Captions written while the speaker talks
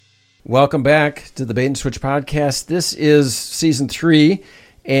Welcome back to the Bait and Switch podcast. This is season 3,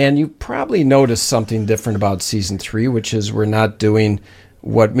 and you probably noticed something different about season 3, which is we're not doing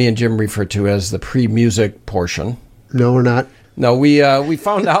what me and Jim refer to as the pre-music portion. No, we're not. No, we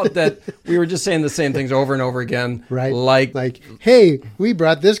found out that we were just saying the same things over and over again. Right. Like, hey, we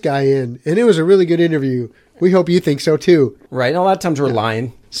brought this guy in, and it was a really good interview. We hope you think so, too. Right. And a lot of times we're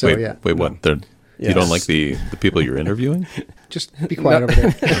lying. So, wait, what? You don't like the people you're interviewing? Just be quiet over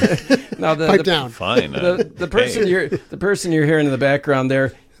there. No, Pipe down. Fine. The person you're hearing in the background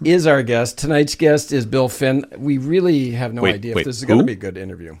there is our guest. Tonight's guest is Bill Finn. We really have no idea if this is going to be a good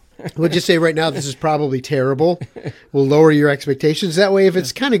interview. We'll just say right now this is probably terrible. We'll lower your expectations. That way, if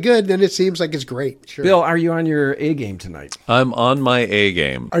it's kind of good, then it seems like it's great. Sure. Bill, are you on your A game tonight? I'm on my A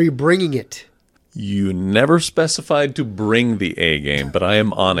game. Are you bringing it? You never specified to bring the A game, but I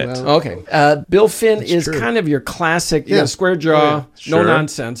am on it. Well, Okay. Bill Finn is true. kind of your classic, you know, square jaw, Sure. no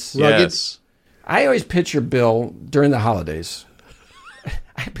nonsense. Yes. I always picture Bill during the holidays.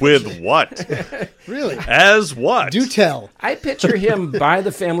 With what? Really? As what? Do tell. I picture him by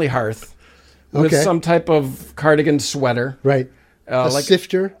the family hearth with Okay. some type of cardigan sweater. Right. A like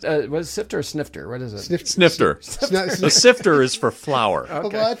sifter. What is sifter or snifter? What is it? Snifter. A sifter is for flour. Well,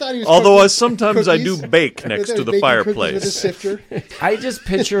 I thought he was Although cooking sometimes I do cookies. bake I next thought to he the was baking cookies with a fireplace. sifter. I just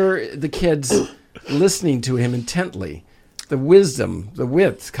picture the kids listening to him intently. The wisdom, the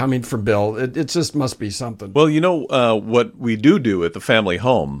wit coming from Bill. It just must be something. Well, you know what we do at the family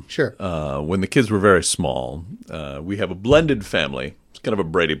home? Sure. When the kids were very small, we have a blended family. It's kind of a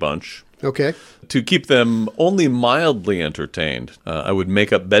Brady Bunch. Okay. To keep them only mildly entertained, I would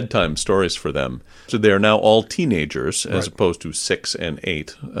make up bedtime stories for them. So they are now all teenagers as opposed to 6 and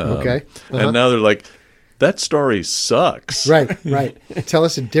 8. Okay. And now they're like, that story sucks. Right. Tell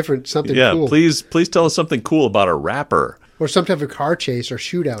us something Yeah, cool. please tell us something cool about a rapper. Or some type of car chase or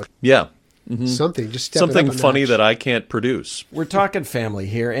shootout. Yeah. Something. Just step Something it up a funny notch. that I can't produce. We're talking family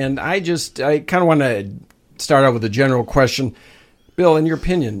here, and I kind of want to start out with a general question. Bill, in your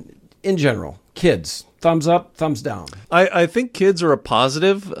opinion, in general, kids, thumbs up, thumbs down? I think kids are a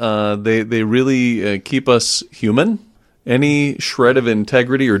positive. They really keep us human. Any shred of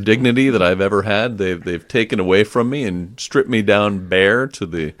integrity or dignity that I've ever had, they've taken away from me and stripped me down bare to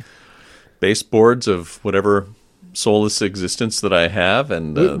the baseboards of whatever soulless existence that I have.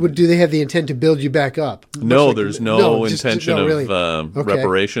 And do they have the intent to build you back up? no, Much there's like- no just- intention no, really. of Okay.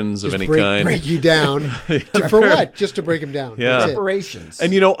 reparations of Just any break, kind. break you down. For what? Just to break them down. Yeah. That's it. Reparations.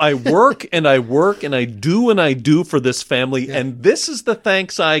 And I work and I work and I do for this family, and this is the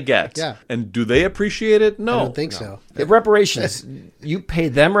thanks I get. Yeah. And do they appreciate it? No. I don't think so. Reparations. You pay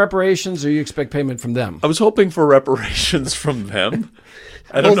them reparations, or you expect payment from them? I was hoping for reparations from them.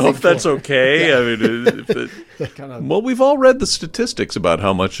 I don't know if that's okay. I mean, well, we've all read the statistics about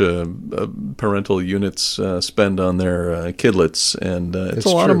how much parental units spend on their kidlets, and it's a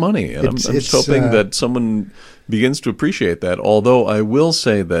lot of money. And I'm just hoping that someone begins to appreciate that. Although I will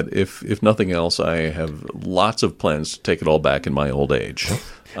say that if nothing else, I have lots of plans to take it all back in my old age.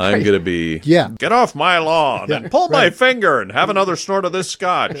 I'm going to be, get off my lawn and pull my finger and have another snort of this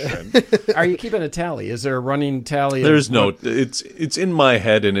scotch. And Are you keeping a tally? Is there a running tally? there's no, it's in my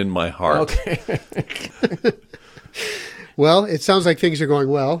head and in my heart. Okay. Well, it sounds like things are going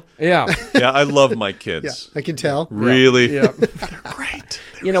well. Yeah. Yeah, I love my kids. I can tell. Really? Yeah. They're great.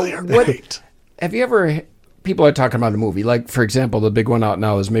 You know, what? Have you ever? People are talking about a movie, like for example, the big one out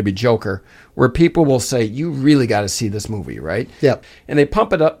now is maybe Joker, where people will say, "You really got to see this movie," right? Yep. And they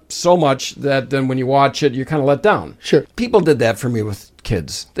pump it up so much that then when you watch it, you're kind of let down. Sure. People did that for me with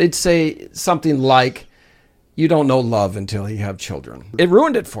kids. They'd say something like, "You don't know love until you have children." It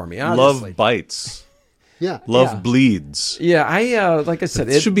ruined it for me, honestly. Love bites. Yeah. Love bleeds. Yeah, like I said,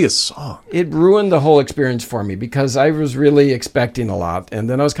 It should be a song. it ruined the whole experience for me because I was really expecting a lot, and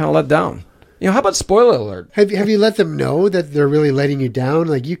then I was kind of let down. How about spoiler alert? Have you let them know that they're really letting you down?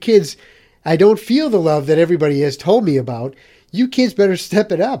 Like, you kids, I don't feel the love that everybody has told me about. You kids better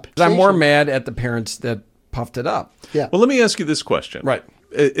step it up. I'm more mad at the parents that puffed it up. Yeah. Well, let me ask you this question. Right.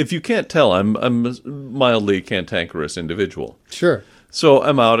 If you can't tell, I'm a mildly cantankerous individual. Sure. So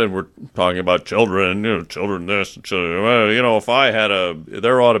I'm out and we're talking about children, children this, children, well, if I had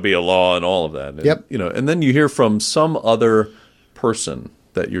there ought to be a law and all of that. And, Yep. And then you hear from some other person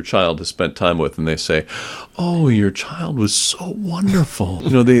that your child has spent time with, and they say, "Oh, your child was so wonderful.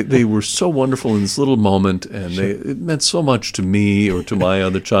 They were so wonderful in this little moment, and it meant so much to me or to my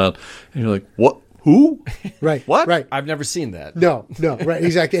other child." And you're like, "What? Who? Right. What? Right. I've never seen that. No, right,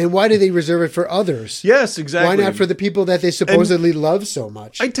 exactly. And why do they reserve it for others? Yes, exactly. Why not for the people that they supposedly love so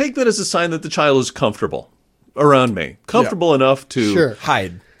much? I take that as a sign that the child is comfortable around me, comfortable enough to Sure.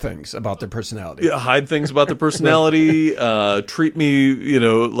 Hide. things about their personality. Yeah, hide things about their personality, treat me,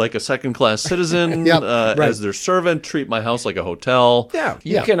 like a second-class citizen, as their servant, treat my house like a hotel. Yeah,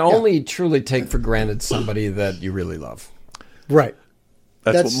 you can only truly take for granted somebody that you really love. Right.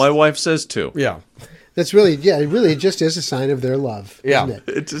 That's what my wife says, too. Yeah. That's really, it really just is a sign of their love, isn't it?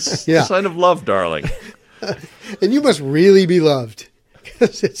 It's a sign of love, darling. And you must really be loved.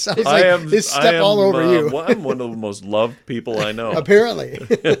 Because it sounds like they step all over you. I'm one of the most loved people I know. Apparently.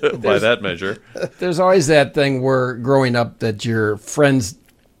 By that measure. There's always that thing where growing up that your friend's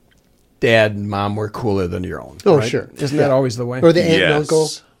dad and mom were cooler than your own. Oh, right? sure. Isn't that always the way? Or the aunt and uncle.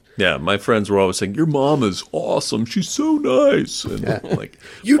 Yeah, my friends were always saying, your mom is awesome. She's so nice. And like,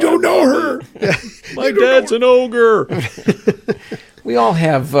 you don't know her. My dad's an ogre. We all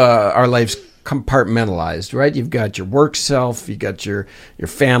have our lives compartmentalized, right? You've got your work self, you've got your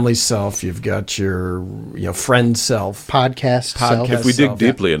family self, you've got your friend self, podcast self. If we dig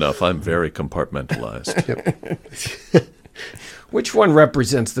deeply enough, I'm very compartmentalized. Which one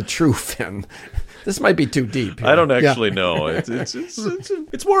represents the true Finn? This might be too deep here. I don't actually know.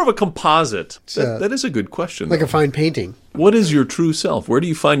 It's more of a composite. That is a good question. Like a fine painting. What is your true self? Where do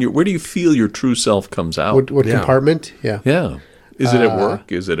you feel your true self comes out? What compartment? Yeah. Yeah. Is it at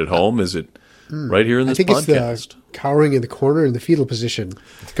work? Is it at home? Is it right here in this podcast? I think it's the cowering in the corner in the fetal position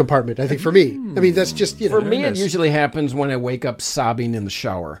compartment. I think for me. I mean, that's just, For me, it usually happens when I wake up sobbing in the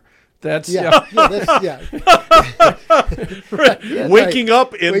shower. That's waking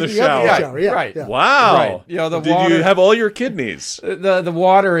up in the shower. Right. Wow. Right. The Did water, you have all your kidneys? The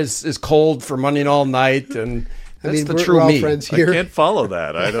water is cold from running all night, and that's the true we're all me. friends here. I can't follow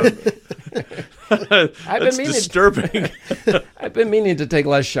that. I don't. That's disturbing. I've been meaning to take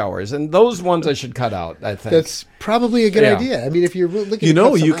less showers, and those ones I should cut out, I think. That's probably a good idea. I mean, if you're looking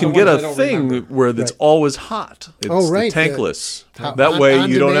you can get a thing where it's always hot. It's the tankless. That way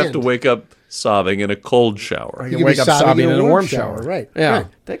you don't have to wake up sobbing in a cold shower. You can wake up sobbing in a warm shower. Right. Yeah. Right.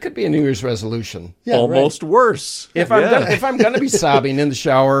 That could be a New Year's resolution. Yeah, Almost worse. If I'm going to be sobbing in the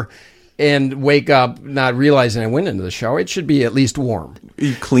shower and wake up not realizing I went into the shower, it should be at least warm. Are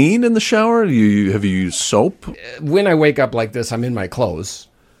you clean in the shower? Have you used soap? When I wake up like this, I'm in my clothes.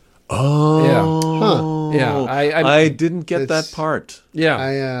 Oh. Yeah. I didn't get that part.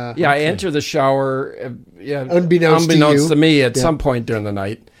 Yeah. I enter the shower unbeknownst to me at some point during the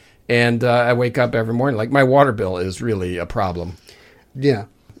night. And I wake up every morning. Like, my water bill is really a problem. Yeah.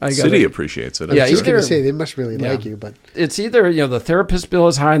 City appreciates it. I was going to say, they must really like you. But it's either, the therapist bill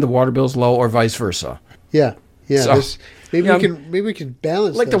is high and the water bill is low, or vice versa. Yeah. So, maybe we can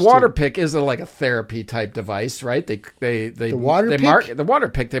balance. Like, the water pick is like a therapy type device, right? The water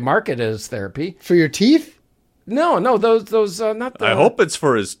pick, they market it as therapy for your teeth. No, those not the. I hope it's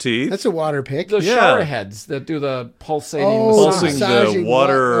for his teeth. That's a water pick. The shower heads that do the pulsing, the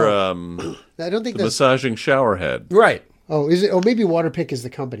water. I don't think the massaging shower head. Right. Oh, is it? Oh, maybe Waterpik is the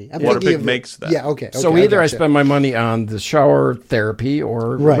company. Waterpik makes that. Yeah, okay. So either I spend my money on the shower therapy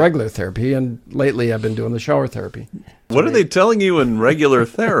or regular therapy, and lately I've been doing the shower therapy. What are they telling you in regular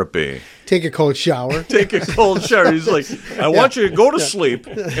therapy? Take a cold shower. Take a cold shower. He's like, I want you to go to sleep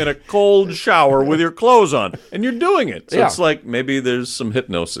in a cold shower with your clothes on, and you're doing it. So it's like maybe there's some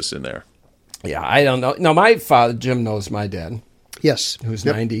hypnosis in there. Yeah, I don't know. No, my father, Jim, knows my dad. Yes. Who's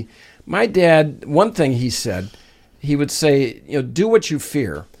 90. My dad, one thing he said, he would say, do what you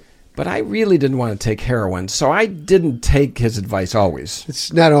fear. But I really didn't want to take heroin, so I didn't take his advice always.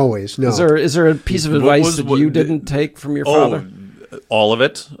 It's not always, no. Is there a piece of advice that you didn't take from your father? All of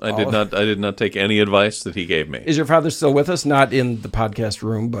it. I did not take any advice that he gave me. Is your father still with us? Not in the podcast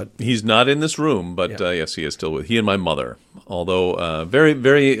room, but he's not in this room. But yes, he is still with. He and my mother. Although very,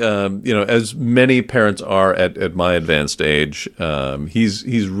 very, as many parents are at my advanced age,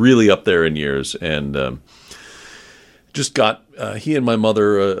 he's really up there in years, and just got he and my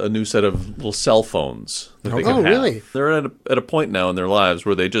mother a new set of little cell phones that they can have. Really? They're at a point now in their lives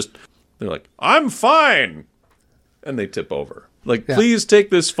where they're like, I'm fine, and they tip over. Like, please take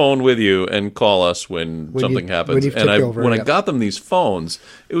this phone with you and call us when something happens. When I got them these phones,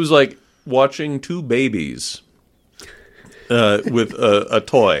 it was like watching two babies with a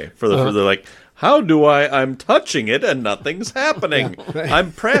toy for they're like, how do I'm touching it and nothing's happening.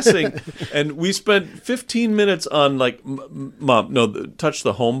 I'm pressing. And we spent 15 minutes on touch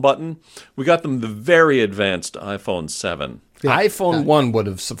the home button. We got them the very advanced iPhone 7. Yeah. iPhone 1 would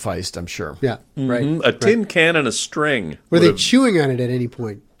have sufficed, I'm sure. Yeah, right. Mm-hmm. A tin can and a string. Were they chewing on it at any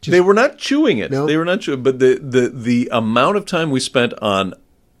point? They were not chewing it. No? They were not chewing. But the amount of time we spent on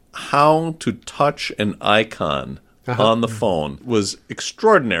how to touch an icon on the phone was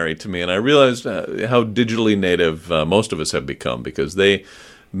extraordinary to me. And I realized how digitally native most of us have become, because they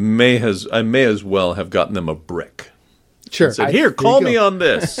I may as well have gotten them a brick. Sure. Said, here, call me on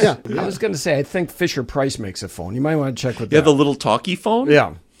this. Yeah. I was going to say, I think Fisher Price makes a phone. You might want to check with that. Yeah, the little talkie phone?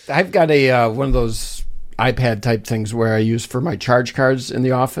 Yeah. I've got a one of those iPad type things where I use for my charge cards in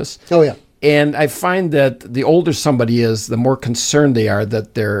the office. Oh, yeah. And I find that the older somebody is, the more concerned they are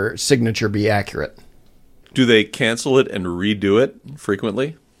that their signature be accurate. Do they cancel it and redo it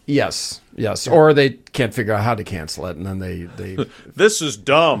frequently? Yes. Or they can't figure out how to cancel it, and then they This is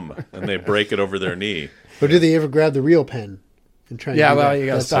dumb, and they break it over their knee. Or do they ever grab the real pen and try? Yeah, and do well, that? you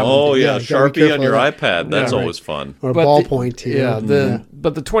got to stop. Oh, You yeah, gotta be Sharpie careful on your of that. iPad. That's Yeah, right. always fun. Or a But ballpoint.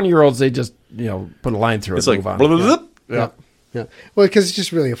 But the 20-year-olds, they just put a line through It's it like, and move on. blah, blah, blah. Yeah. Yeah. Well, because it's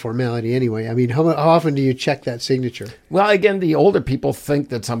just really a formality anyway. I mean, how often do you check that signature? Well, again, the older people think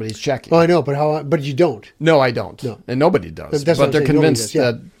that somebody's checking. Oh, I know, but you don't. No, I don't. No. And nobody does. That's what but I'm they're saying, nobody convinced does,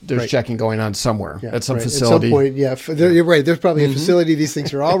 yeah. that there's Right. checking going on somewhere Yeah, at some right. facility. At some point, yeah. You're right. There's probably a facility these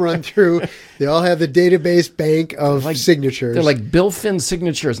things are all run through. They all have the database bank of signatures. They're like, Bill Finn's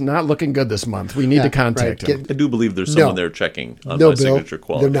signature is not looking good this month. We need Yeah, to contact right. him. I do believe there's No. someone there checking on no, my Bill, signature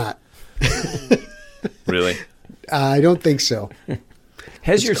quality. they're not. Really? I don't think so.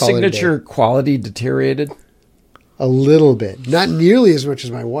 Has your call it a signature quality deteriorated? A little bit, not nearly as much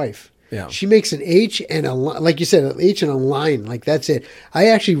as my wife. Yeah. She makes an H and a like you said, an H and a line. Like that's it. I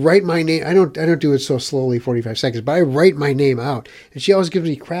actually write my name. I don't do it so slowly, 45 seconds, but I write my name out, and she always gives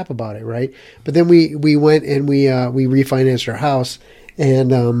me crap about it, right? But then we went and we refinanced our house,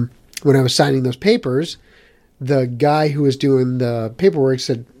 and when I was signing those papers, the guy who was doing the paperwork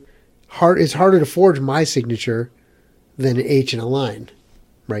said, it's harder to forge my signature than an H and a line.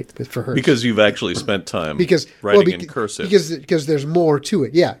 Right, for her. Because you've actually spent time writing in cursive. Because there's more to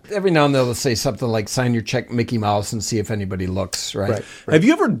it, yeah. Every now and then they'll say something like, sign your check Mickey Mouse and see if anybody looks, right? Right. Have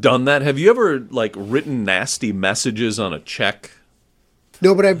you ever done that? Have you ever written nasty messages on a check?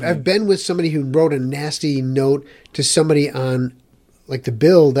 No, but I've been with somebody who wrote a nasty note to somebody on like the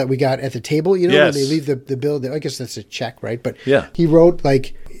bill that we got at the table, Yes. when they leave the bill, I guess that's a check, right? But Yeah. he wrote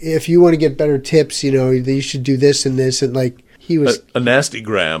like, if you want to get better tips, you should do this and this, and like he was A nasty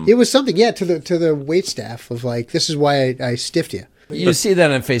gram. it was something, yeah, to the wait staff of like, this is why I stiffed you. You see that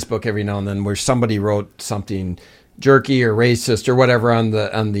on Facebook every now and then where somebody wrote something jerky or racist or whatever on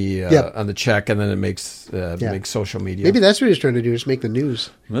the check, and then it makes social media. Maybe that's what he's trying to do, is make the news.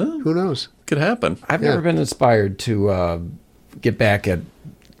 Well, Who knows? could happen. I've never been inspired to get back at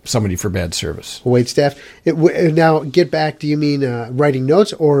somebody for bad service. Wait staff. Now, get back, do you mean writing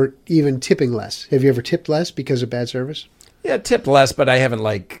notes or even tipping less? Have you ever tipped less because of bad service? Yeah, tipped less, but I haven't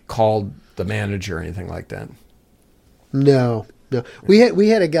called the manager or anything like that. No. We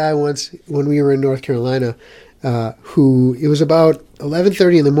had a guy once when we were in North Carolina who, it was about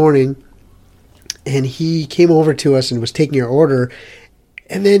 11:30 in the morning, and he came over to us and was taking our order,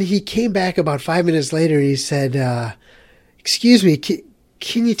 and then he came back about 5 minutes later and he said, excuse me,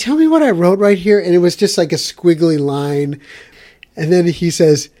 can you tell me what I wrote right here? And it was just like a squiggly line, and then he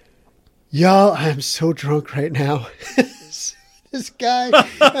says, y'all, I'm so drunk right now. This guy at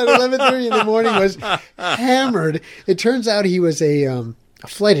 11:30 in the morning was hammered. It turns out he was a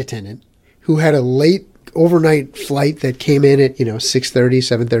flight attendant who had a late overnight flight that came in at 6:30,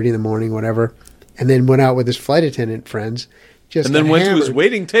 7:30 in the morning, whatever, and then went out with his flight attendant friends. And then went to his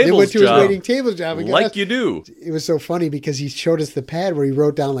waiting tables job. And like you do. It was so funny because he showed us the pad where he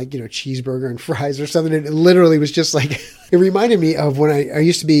wrote down cheeseburger and fries or something. And it literally was just like, it reminded me of when I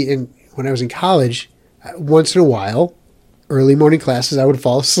used to be when I was in college. Once in a while, early morning classes, I would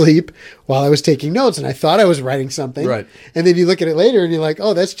fall asleep while I was taking notes, and I thought I was writing something. Right. And then you look at it later and you're like,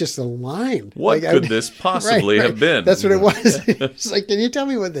 oh, that's just a line. What could this possibly have been? That's what it was. It's like, can you tell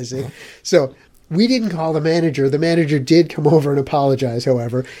me what this is? So we didn't call the manager. The manager did come over and apologize,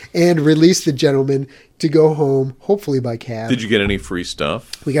 however, and release the gentleman to go home, hopefully by cab. Did you get any free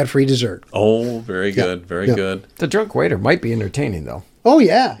stuff? We got free dessert. Oh, very good. Very good. The drunk waiter might be entertaining, though. Oh,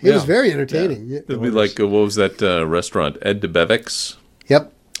 yeah. It was very entertaining. Yeah. It'd be like, what was that restaurant? Ed DeBevick's?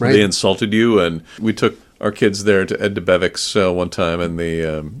 Yep. Right. They insulted you, and we took our kids there to Ed DeBevick's one time,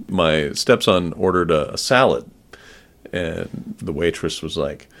 and my stepson ordered a salad, and the waitress was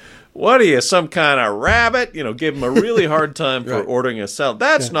like, what are you, some kind of rabbit? Gave him a really hard time for ordering a salad.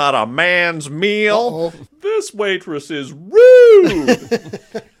 That's not a man's meal. Uh-oh. This waitress is rude.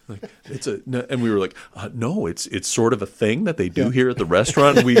 And we were like, no, it's sort of a thing that they do here at the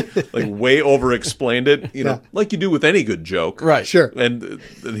restaurant. And we way over explained it, like you do with any good joke. Right. Sure. And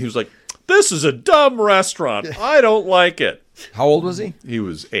he was like, this is a dumb restaurant. I don't like it. How old was he? He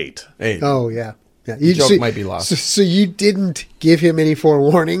was 8. 8. Oh, yeah. Yeah, the joke might be lost. So you didn't give him any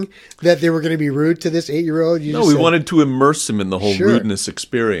forewarning that they were going to be rude to this 8-year-old? No, we wanted to immerse him in the whole rudeness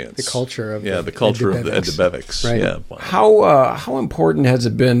experience. The culture of the culture of the Bevics. Right. Yeah. Wow. How important has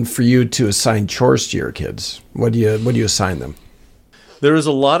it been for you to assign chores to your kids? What do you assign them? There is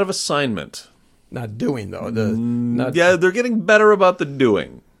a lot of assignment. Not doing, though. Yeah, they're getting better about the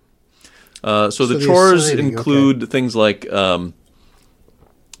doing. So the chores include things like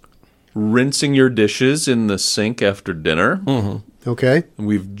rinsing your dishes in the sink after dinner. Mm-hmm. Okay. And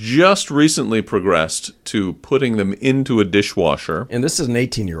we've just recently progressed to putting them into a dishwasher. And this is an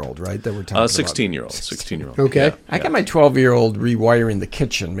 18-year-old, right, that we're talking about? 16-year-old. 16-year-old. Okay. Yeah. I got my 12-year-old rewiring the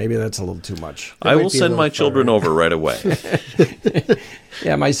kitchen. Maybe that's a little too much. I will send my children over right away.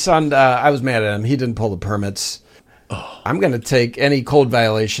 Yeah, my son, I was mad at him. He didn't pull the permits. Oh. I'm going to take any code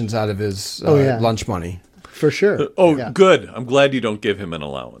violations out of his lunch money. For sure. Good. I'm glad you don't give him an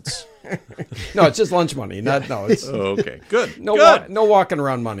allowance. No, it's just lunch money. It's okay. Good. No walking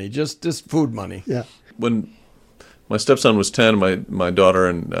around money. Just food money. Yeah. When my stepson was 10, my daughter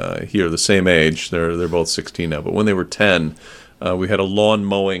and he are the same age. They're both 16 now. But when they were 10, we had a lawn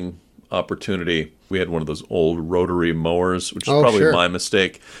mowing opportunity. We had one of those old rotary mowers, which is probably my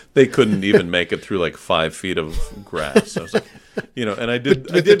mistake. They couldn't even make it through like 5 feet of grass. I was like, and I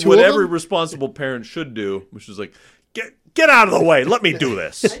did what every responsible parent should do, which is like, get out of the way. Let me do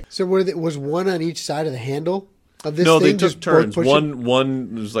this. So was one on each side of the handle of this thing? No, they took turns.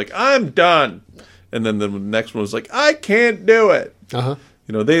 One was like, I'm done. And then the next one was like, I can't do it. Uh-huh.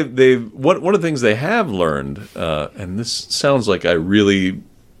 One of the things they have learned, and this sounds like I really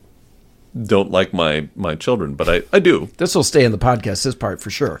don't like my children, but I do. This will stay in the podcast, this part, for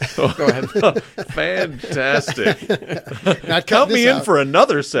sure. Go ahead. Fantastic. Count me in for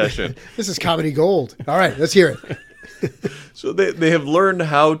another session. This is comedy gold. All right, let's hear it. So they have learned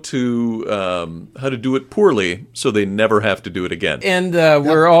how to do it poorly, so they never have to do it again. And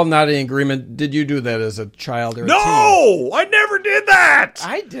we're all not in agreement. Did you do that as a child or a teen? No, I never did that.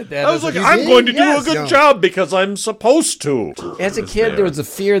 I did that. I was like, I'm going to do a good job because I'm supposed to. As a kid, there was a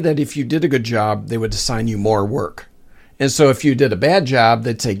fear that if you did a good job, they would assign you more work. And so if you did a bad job,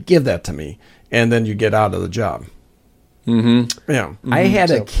 they'd say, give that to me. And then you get out of the job. Mm-hmm. Yeah. Mm-hmm. I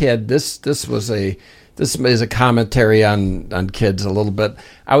had a kid. This is a commentary on kids a little bit.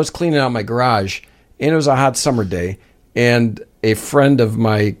 I was cleaning out my garage, and it was a hot summer day, and a friend of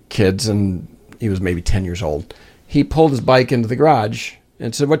my kids, and he was maybe 10 years old, he pulled his bike into the garage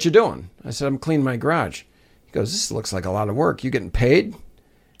and said, "What you doing?" I said, "I'm cleaning my garage." He goes, "This looks like a lot of work. You getting paid?"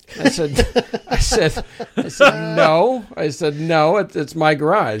 I said, "No." I said, "No, it's my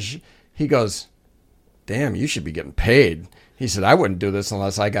garage." He goes, "Damn, you should be getting paid." He said, "I wouldn't do this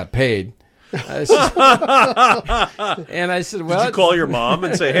unless I got paid." I said, "Well," did you call your mom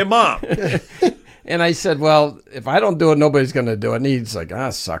and say, "Hey, Mom"? And I said, "Well, if I don't do it, nobody's going to do it." And he's like,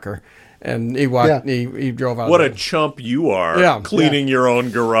 "Sucker." And he walked. Yeah. He drove out. What a chump you are! Cleaning your own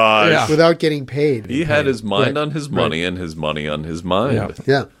garage without getting paid. He had his mind on his money and his money on his mind.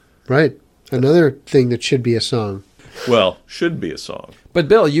 Yeah, right. Another thing that should be a song. Well, should be a song. But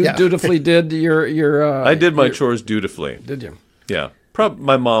Bill, you dutifully did your. I did my chores dutifully. Did you? Yeah.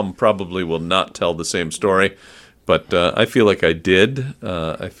 My mom probably will not tell the same story, but I feel like I did.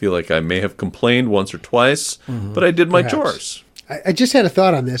 I feel like I may have complained once or twice, but I did my chores. I just had a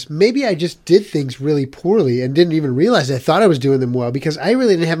thought on this. Maybe I just did things really poorly and didn't even realize I thought I was doing them well because I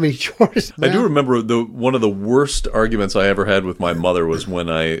really didn't have many chores. I do remember one of the worst arguments I ever had with my mother was when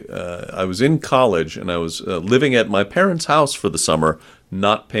I was in college and I was living at my parents' house for the summer,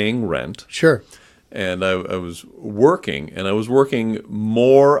 not paying rent. Sure. And I was working, and I was working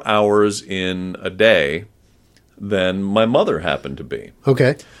more hours in a day than my mother happened to be.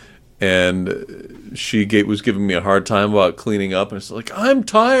 Okay. And she was giving me a hard time about cleaning up, and it's like, I'm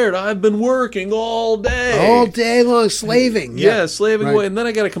tired. I've been working all day. All day long, slaving. Yeah, slaving away. And then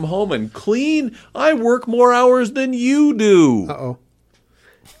I got to come home and clean. I work more hours than you do. Uh-oh.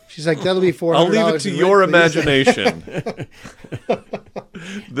 She's like, that'll be $400. I'll leave it to your imagination.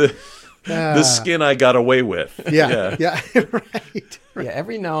 The skin I got away with. Yeah, right. Yeah,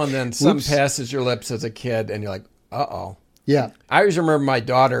 every now and then something passes your lips as a kid, and you're like, uh-oh. Yeah. I always remember my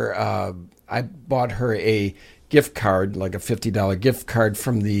daughter, I bought her a gift card, like a $50 gift card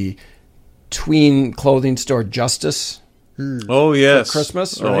from the tween clothing store Justice. Oh, yes. For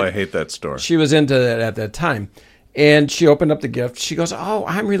Christmas. Right? Oh, I hate that store. She was into that at that time. And she opened up the gift. She goes, "Oh,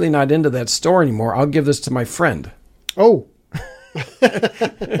 I'm really not into that store anymore. I'll give this to my friend." Oh.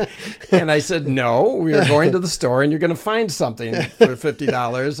 And I said, "No, we are going to the store and you're going to find something for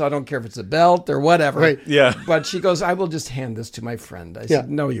 $50. I don't care if it's a belt or whatever." Right. Yeah. But she goes, "I will just hand this to my friend." I said,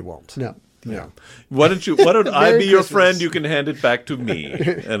 "No, you won't." No. Yeah. Why don't I be your Christmas. friend? You can hand it back to me,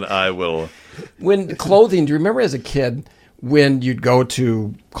 and I will. When clothing, do you remember as a kid when you'd go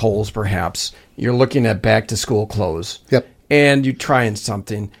to Kohl's, perhaps, you're looking at back-to-school clothes? Yep. And you're trying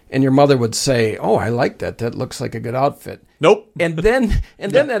something, and your mother would say, "Oh, I like that. That looks like a good outfit." Nope. And then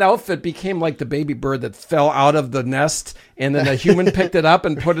that outfit became like the baby bird that fell out of the nest, and then a human picked it up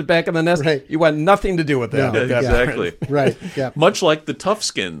and put it back in the nest. Right. You want nothing to do with that. No. at that Exactly. Right. Yeah. Much like the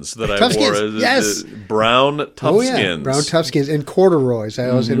Toughskins that I Toughskins, wore. yes. Brown Toughskins. Oh yeah, brown Toughskins and corduroys. I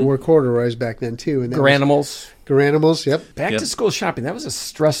always had to wear corduroys back then too. And that Garanimals. Garanimals. Yep. Back to school shopping. That was a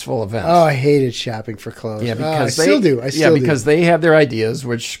stressful event. Oh, I hated shopping for clothes. Yeah, because I still do. because they had their ideas,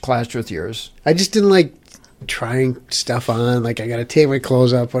 which clashed with yours. I just didn't like trying stuff on. Like I got to take my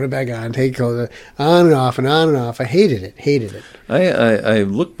clothes off, put it back on, take clothes on and off and on and off. I hated it. I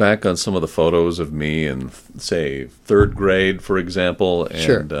look back on some of the photos of me in, say, third grade, for example, and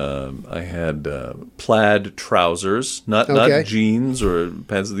Sure. I had plaid trousers, not jeans or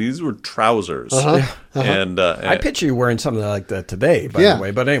pants. These were trousers. And I picture you wearing something like that today, by the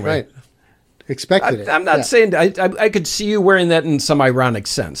way. But anyway, right. Expected it. I'm not saying I could see you wearing that in some ironic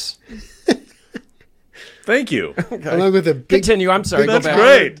sense. Thank you. Along with a big, Continue. I'm sorry. That's Go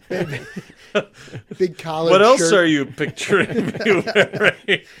back. great. big collared What else shirt, are you picturing me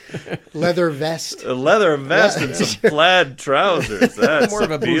wearing? leather vest. A leather vest and some plaid trousers. That's More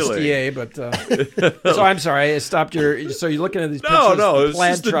of a appealing. bustier, but so I'm sorry. I stopped your. So you're looking at these pictures. No, the it was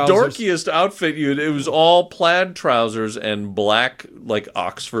plaid just the trousers. dorkiest outfit. It was all plaid trousers and black, like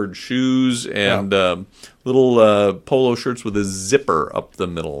Oxford shoes and little polo shirts with a zipper up the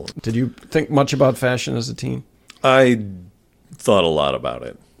middle. Did you think much about fashion as a teen? I thought a lot about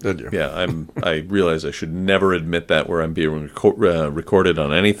it. Did you? Yeah, I realize I should never admit that where I'm being recorded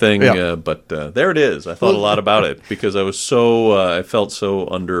on anything. Yeah. But there it is. I thought a lot about it because I was I felt so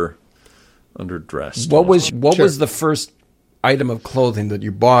underdressed. What was the first item of clothing that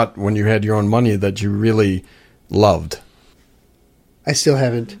you bought when you had your own money that you really loved? I still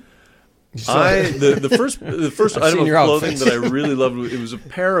haven't. The first item of seen your clothing outfits. that I really loved, it was a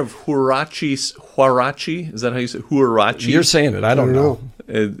pair of Huarachi. Is that how you say Huarachi? You're saying it. I don't know.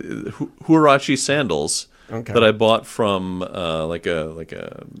 Huarachi sandals that I bought from it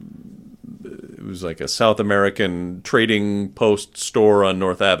was like a South American trading post store on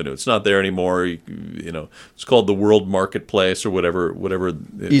North Avenue. It's not there anymore. It's called the World Marketplace or whatever.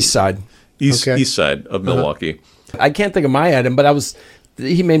 East Side. East Side of Milwaukee. I can't think of my item, but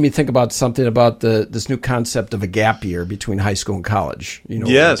he made me think about something about this new concept of a gap year between high school and college. You know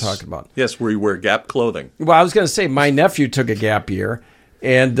what I'm talking about. Yes, where you wear Gap clothing. Well, I was going to say my nephew took a gap year,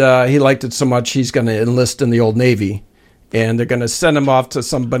 and he liked it so much he's going to enlist in the Old Navy, and they're going to send him off to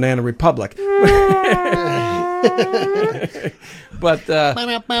some Banana Republic. But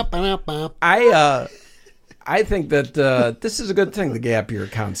I think that this is a good thing, the gap year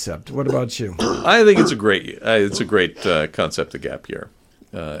concept. What about you? I think it's a great concept, the gap year.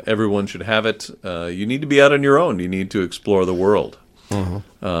 Everyone should have it. You need to be out on your own. You need to explore the world.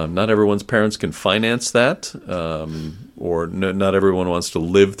 Not everyone's parents can finance that, or not everyone wants to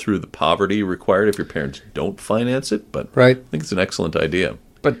live through the poverty required if your parents don't finance it. But I think it's an excellent idea.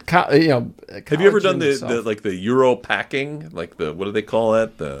 But have you ever done the Euro packing? Like what do they call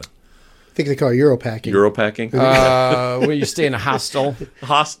that? I think they call it Europacking. Europacking? Where you stay in a hostel.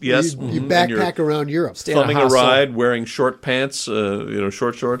 Yes. You backpack around Europe. Thumbing a ride, wearing short pants,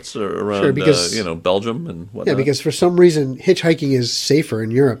 short shorts around, Belgium and whatnot. Yeah, because for some reason, hitchhiking is safer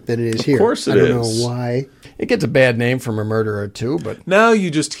in Europe than it is here. Of course it is. I don't know why. It gets a bad name from a murder or two, but now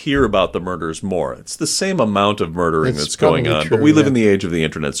you just hear about the murders more. It's the same amount of murdering that's going on, true, but we live in the age of the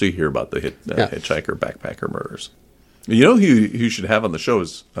internet, so you hear about the hitchhiker, backpacker murders. You know who you should have on the show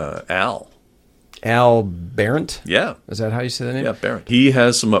is Al. Al Barrent? Yeah. Is that how you say the name? Yeah, Barrent. He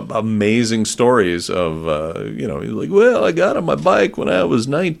has some amazing stories of, he's like, well, I got on my bike when I was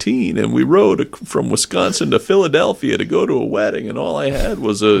 19, and we rode from Wisconsin to Philadelphia to go to a wedding, and all I had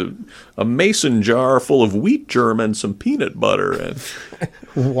was a mason jar full of wheat germ and some peanut butter. And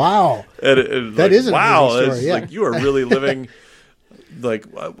wow. That is an wow. amazing story, It's like you are really living... Like,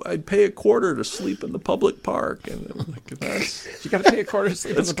 I'd pay $0.25 to sleep in the public park, and I'm like, you got to pay $0.25 to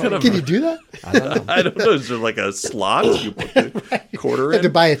sleep in the public park. Can you do that? I don't know. Is there like a slot you put the quarter You have in? to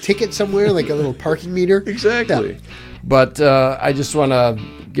buy a ticket somewhere, like a little parking meter. Exactly. Yeah. But I just want to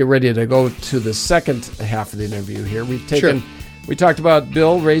get ready to go to the second half of the interview here. We talked about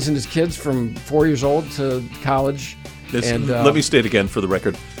Bill raising his kids from 4 years old to college. Let me state again for the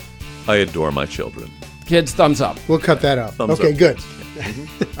record, I adore my children. Kids, thumbs up. We'll cut that out. Thumbs okay, up. good.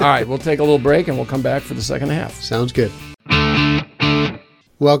 All right, we'll take a little break and we'll come back for the second half. Sounds good.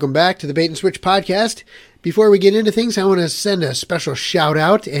 Welcome back to the Bait and Switch podcast. Before we get into things, I want to send a special shout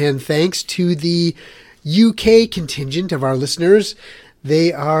out and thanks to the UK contingent of our listeners.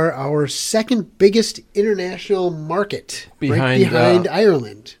 They are our second biggest international market, behind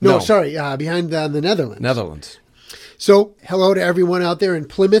Ireland. Behind the Netherlands. Netherlands. So, hello to everyone out there in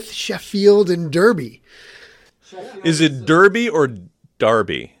Plymouth, Sheffield, and Derby. Is it Derby or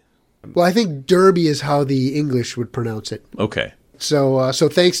Derby? Well, I think Derby is how the English would pronounce it. Okay. So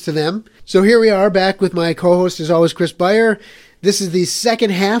thanks to them. So here we are back with my co-host, as always, Chris Beyer. This is the second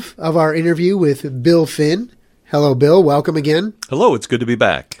half of our interview with Bill Finn. Hello, Bill. Welcome again. Hello. It's good to be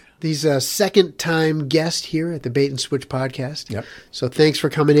back. He's a second-time guest here at the Bait and Switch podcast. Yep. So thanks for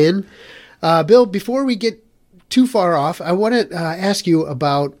coming in. Bill, before we get too far off, I want to ask you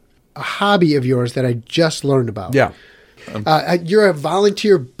about a hobby of yours that I just learned about. Yeah. You're a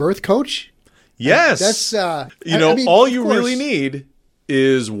volunteer birth coach? Yes. That's all you really need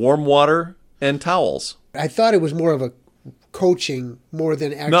is warm water and towels. I thought it was more of a coaching more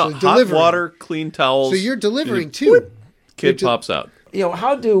than actually delivering. Hot water, clean towels. So you're delivering too. Kid pops out.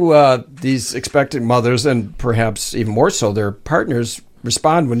 How do these expectant mothers, and perhaps even more so their partners,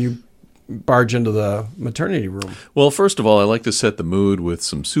 respond when you barge into the maternity room? Well, first of all, I like to set the mood with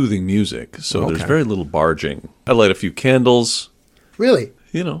some soothing music, so there's very little barging. I light a few candles. Really?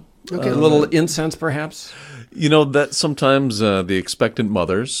 Okay. A little incense, perhaps? That sometimes the expectant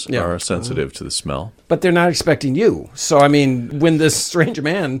mothers are sensitive to the smell. But they're not expecting you. So, I mean, when this strange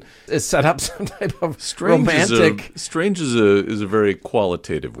man is set up some type of romantic... Strange is a very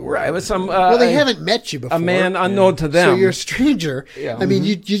qualitative word. Right. With some, well, they haven't met you before. A man unknown to them. So you're a stranger. Yeah. I mean,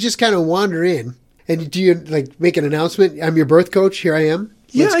 you just kind of wander in. And do you, make an announcement? I'm your birth coach. Here I am.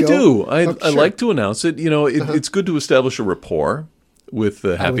 Let's go. I do. I like to announce it. It's good to establish a rapport with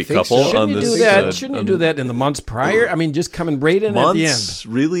the happy couple. So. On this. Shouldn't you do that in the months prior? I mean, just coming right in at the end.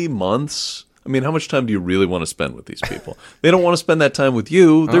 Really? Months? I mean, how much time do you really want to spend with these people? They don't want to spend that time with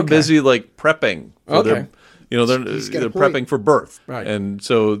you. They're busy prepping. They're prepping for birth. Right. And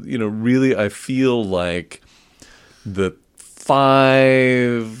so, really I feel like the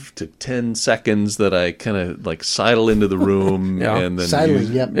 5 to 10 seconds that I kind of sidle into the room and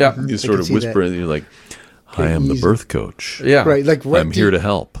then you sort of whisper and you're like, I am the birth coach. Yeah. Right. I'm here to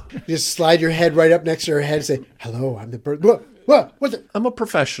help. Just slide your head right up next to her head and say, hello, I'm the birth. What's it? I'm a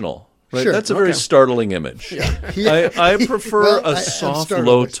professional. Right? Sure. That's a very startling image. I prefer a soft,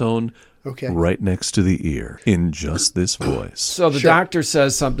 low tone right next to the ear in just this voice. So the doctor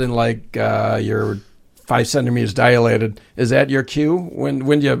says something like you're 5 centimeters dilated. Is that your cue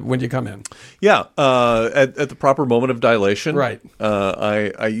when you come in? Yeah. At the proper moment of dilation. Right.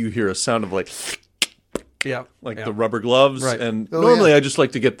 You hear a sound of the rubber gloves. Right. And normally I just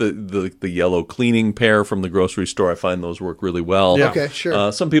like to get the yellow cleaning pair from the grocery store. I find those work really well. Yeah. Okay,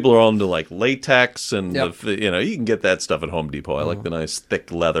 sure. Some people are into latex and you can get that stuff at Home Depot. I like the nice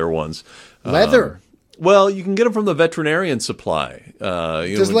thick leather ones. Leather? Well, you can get them from the veterinarian supply.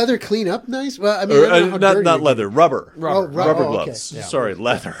 Does leather clean up nice? Well, I mean, I don't know how dirty not leather, rubber. Rubber gloves. Okay. Yeah. Sorry,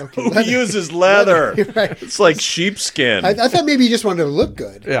 leather. Who uses leather? Right. It's like sheepskin. I thought maybe you just wanted to look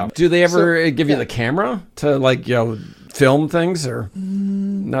good. Yeah. Do they ever give you the camera to film things or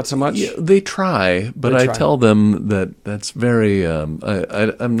not so much? Yeah, they try, but I tell them that's very. I'm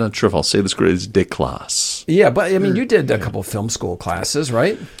not sure if I'll say this great. It's déclasse. Yeah, but I mean, you did a couple film school classes,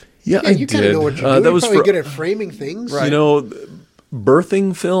 right? Yeah, you kind of know what you're doing. That was you're probably good at framing things. Right.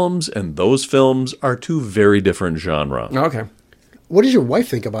 Birthing films and those films are two very different genres. Okay. What does your wife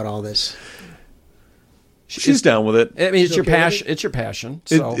think about all this? She's down with it. I mean, it's your passion. It's your passion.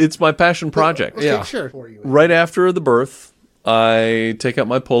 So. It's my passion project. Okay, sure. Right after the birth, I take out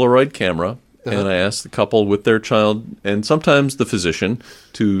my Polaroid camera and I ask the couple with their child and sometimes the physician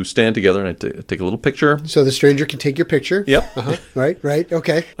to stand together and I take a little picture. So the stranger can take your picture? Yep. Right.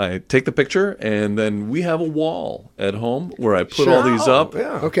 Okay. I take the picture and then we have a wall at home where I put all these up.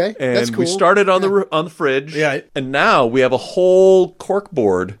 Yeah. Okay. And that's cool. we started on the fridge. Yeah. And now we have a whole cork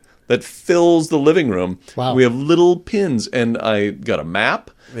board that fills the living room. Wow. We have little pins and I got a map.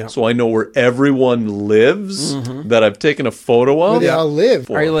 Yeah. So I know where everyone lives that I've taken a photo of. Where they all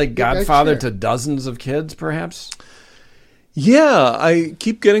live. Are you like godfather to dozens of kids, perhaps? Yeah, I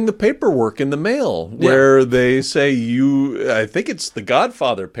keep getting the paperwork in the mail where they say I think it's the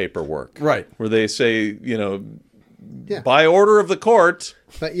Godfather paperwork. Right. Where they say, by order of the court.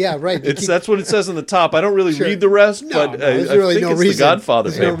 But yeah, right. That's what it says on the top. I don't really read the rest, but there's I really think no it's reason. the Godfather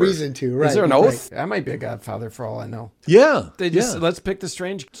There's paper. no reason to, right. Is there an oath? I might be a godfather for all I know. Yeah. They just let's pick the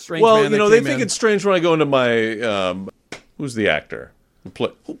strange well, man that they came think in. it's strange when I go into my who's the actor?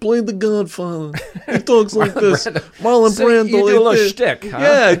 Who played the Godfather? He talks like this. Marlon So Brando. you do a like little this. shtick, huh?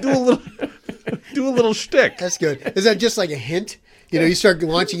 Yeah, I do a little shtick. That's good. Is that just like a hint? You start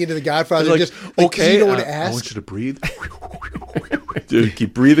launching into the Godfather. Like, just okay, you don't want to ask. I want you to breathe. Dude,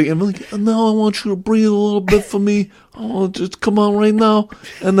 keep breathing. I'm like, now I want you to breathe a little bit for me. Oh, just come on right now.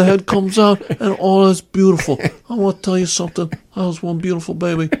 And the head comes out, and oh, that's beautiful. I want to tell you something. That was one beautiful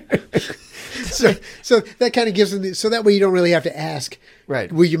baby. So that kind of gives them. So that way you don't really have to ask.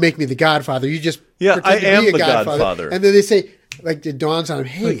 Right. Will you make me the Godfather? You just pretend I to am be a the Godfather. And then they say, like, it dawns on him,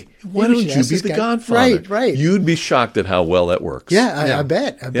 hey, Why maybe we don't should you ask be this the guy. Godfather? Right. You'd be shocked at how well that works. Yeah, I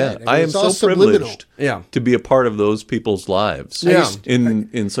bet. Yeah, mean, I am it's all so subliminal. privileged Yeah. to be a part of those people's lives Yeah.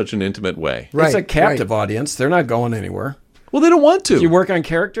 in such an intimate way. Right, It's a captive audience. They're not going anywhere. Well, they don't want to. You work on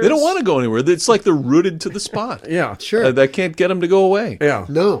characters? They don't want to go anywhere. It's like they're rooted to the spot. Yeah. Sure. That can't get them to go away. Yeah.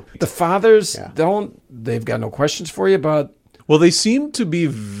 No. The fathers they've got no questions for you about. Well, they seem to be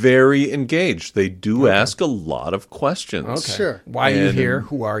very engaged. They do ask a lot of questions. Okay. Sure. Why are you And- here?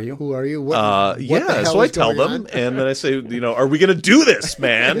 Who are you? Who are you? What the Yeah, hell so I is tell going them, on? and then I say, are we going to do this,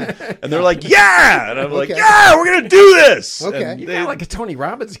 man? And they're like, yeah! And I'm like, Okay. yeah, we're going to do this! Okay. And You they- got like a Tony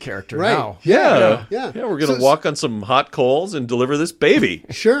Robbins character Right. now. yeah, Yeah. we're going to So- walk on some hot coals and deliver this baby.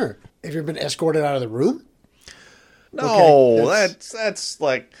 Sure. Have you ever been escorted out of the room? No, Okay, that's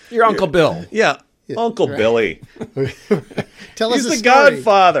like... Your Uncle Bill. Yeah, Uncle right. Billy. Tell He's us the the story.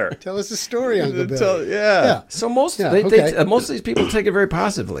 Godfather. Tell us the story, Uncle Bill. Yeah. So most Yeah, they, okay. most of these people take it very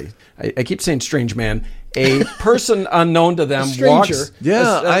positively. I keep saying strange man. A person unknown to them stranger. walks.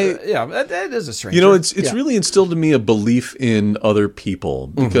 Yeah, that is a stranger. You know, it's Yeah. really instilled in me a belief in other people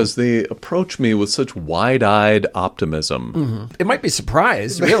because they approach me with such wide-eyed optimism. It might be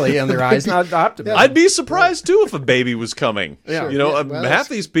surprise, really, in their eyes, not optimism. I'd be surprised too if a baby was coming. Yeah. You know, Yeah, well, half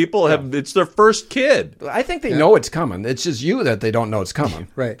these people have it's their first kid. I think they know it's coming. It's just you that they don't know it's coming.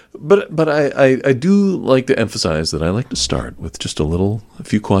 Right. But I do like to emphasize that I like to start with just a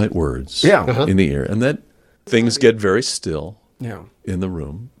few quiet words Yeah. in the ear, and that things get very still Yeah. in the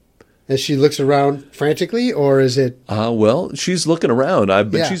room. As she looks around frantically, or is it? Well, she's looking around.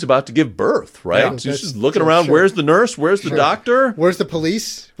 But Yeah. she's about to give birth, right? Yeah, She's that's- just looking sure, around. sure. Where's the nurse? Where's the doctor? Where's the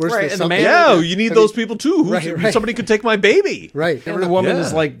police? Where's Right, the and the something? man- Yeah, you need I those mean, people too. Right. Somebody could take my baby. Right. And the woman Yeah.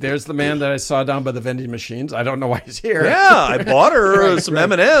 is like, "There's the man that I saw down by the vending machines. I don't know why he's here." Yeah, I bought her some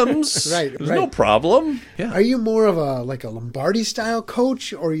M&Ms. Right, There's right. no problem. Yeah. Are you more of a Lombardi style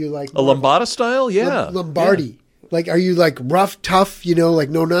coach, or are you like A Lombarda style? Yeah. Lombardi? Like, are you like rough, tough? Like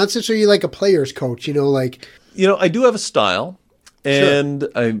no nonsense, or are you like a player's coach? Like Yeah. I do have a style, and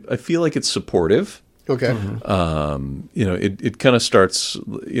I feel like it's supportive. okay, It kind of starts,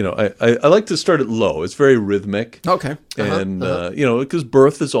 I like to start it low. It's very rhythmic. Okay. And, because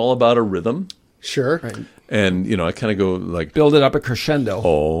birth is all about a rhythm. sure, And, I kind of go like, Build it up a crescendo.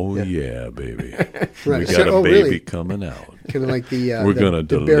 oh, yeah, baby. Right. We got So- a oh, baby really? coming out. kind of like the We're going to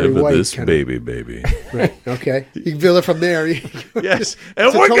the Barry deliver White this kinda- baby. Right. Okay. You can build it from there. Yes.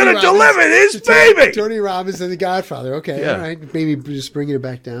 And So we're Tony going to Robbins- deliver this to Tony- baby. Tony Robbins and the Godfather. Okay. Yeah. All right. Maybe just bringing it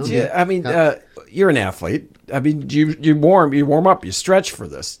back down. Yeah, I mean, you're an athlete. I mean, you warm up, you stretch for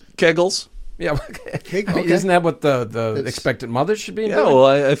this. Kegels. Yeah, Okay. I mean, isn't that what the expectant mother should be Yeah, doing? well,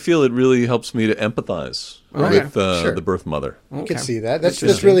 I feel it really helps me to empathize Right. with Sure. the birth mother. I can see that. That's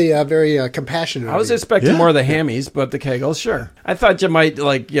Interesting. really very compassionate. I was of you. expecting Yeah. more of the hammies, but the kegels, sure. I thought you might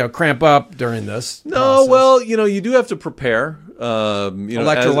cramp up during this. No, process. well, you do have to prepare.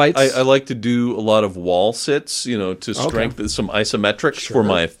 Electrolytes? I like to do a lot of wall sits, to strengthen some isometrics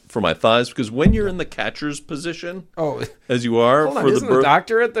for my thighs, because when you're in the catcher's position, Oh, as you are hold on, for the isn't the birth,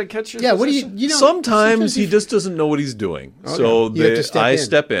 doctor at the catcher's Yeah. What do position? you know? sometimes he just doesn't know what he's doing. So You have to step I in.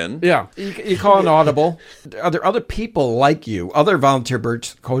 step in. Yeah, you call an audible. Are there other people like you, other volunteer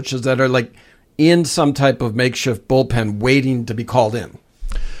birth coaches that are like in some type of makeshift bullpen waiting to be called in?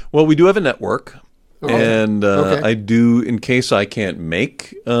 Well, we do have a network. And Okay. I do, in case I can't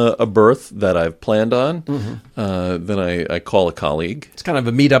make a birth that I've planned on, then I call a colleague. It's kind of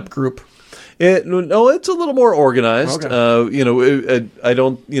a meetup group. No, it's a little more organized. Okay. I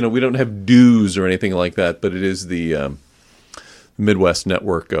don't, we don't have dues or anything like that, but it is the Midwest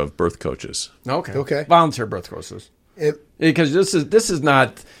network of birth coaches. Okay. Okay. Volunteer birth coaches. And- Because this is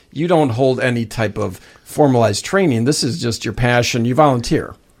not, you don't hold any type of formalized training. This is just your passion. You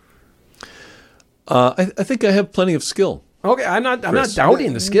volunteer. I think I have plenty of skill. Okay, I'm not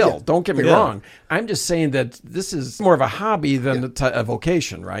doubting the skill. Don't get me wrong. I'm just saying that this is more of a hobby than a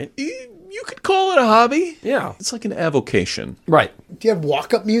vocation, right? You You could call it a hobby. Yeah. It's like an avocation. Right. Do you have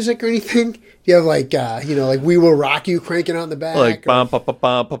walk-up music or anything? Do you have like like "We Will Rock You" cranking out in the back? Like bum bum bum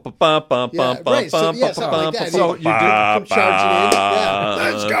bum bum bum bum Yeah, bum right. So, bum yeah, something like that. So you did come charging in. Yeah.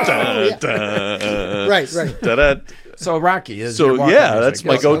 Let's go. Yeah. Right. Da-da. So Rocky is So, your walk-up yeah, music. that's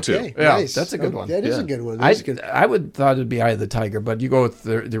my Yes. go-to. Okay, Yeah, nice. that's a good one. That is Yeah. a good one. That is good. I would thought it'd be Eye of the Tiger, but you go with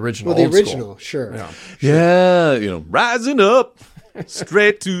the original. Well, the old school. original, sure. Yeah. Yeah, rising up,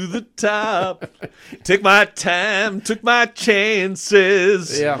 straight to the top. Take my time, took my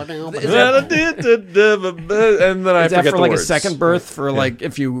chances. Yeah. And then I Is that forget for the like words. a second birth for like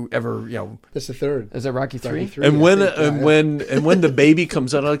if you ever That's the third. is that Rocky 3? And I when think, when the baby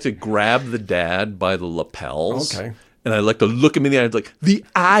comes out, I like to grab the dad by the lapels. Okay. And I like to look him in the eye, like the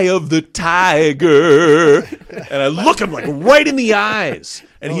eye of the tiger. And I look him like right in the eyes,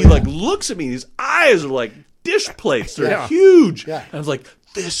 and he like looks at me. And his eyes are like dish plates; they're Yeah. huge. Yeah. And I was like,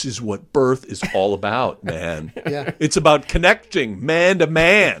 "This is what birth is all about, man. Yeah. It's about connecting man to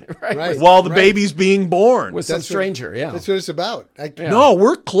man Right. while the Right. baby's being born." With some That's what- stranger, yeah. That's what it's about. No,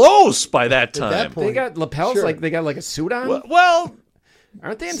 we're close by that time. that point. They got lapels, Sure. like they got like a suit on? Well,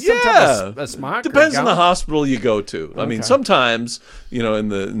 Aren't they in some yeah, type of a smock? or depends on the gown? hospital you go to. I mean, Okay. sometimes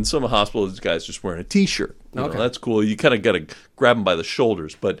in some hospitals, guys just wearing a T-shirt. You know, Okay. that's cool. You kind of got to grab them by the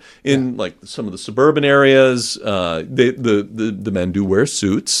shoulders. But in like some of the suburban areas, the men do wear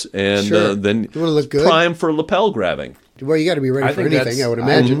suits, and Sure. then You wanna look good? prime for lapel grabbing. Well, you got to be ready for anything, I would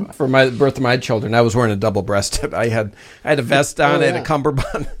imagine. For my birth of my children, I was wearing a double-breasted. I had a vest on, I had yeah. a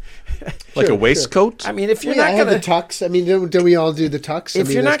cummerbund. Like a waistcoat? I mean, if you're Well, yeah, I not have gonna the tux. I mean, don't we all do the tux?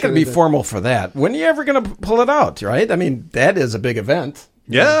 if you're not going to be formal for that, when are you ever going to pull it out, right? I mean, that is a big event.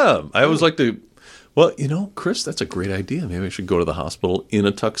 Yeah. I always like to... Well, Chris, that's a great idea. Maybe I should go to the hospital in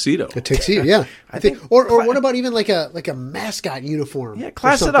a tuxedo. a tuxedo, yeah. I think, or what about even like a mascot uniform? Yeah, or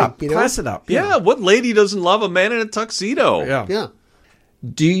class it something, up. you know? Class it up. Yeah, what lady doesn't love a man in a tuxedo? Yeah. Yeah.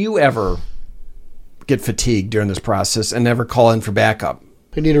 Do you ever get fatigued during this process and never call in for backup?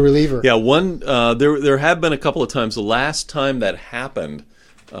 I need a reliever. Yeah, there have been a couple of times. The last time that happened,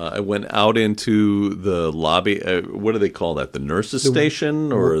 I went out into the lobby. What do they call that? The nurses'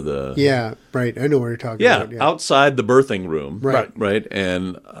 station or the Yeah, right. I know what you're talking about. Yeah. outside the birthing room, Right.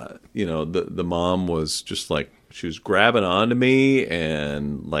 And the mom was just like she was grabbing onto me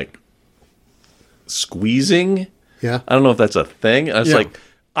and like squeezing. Yeah. I don't know if that's a thing. I was Yeah. like,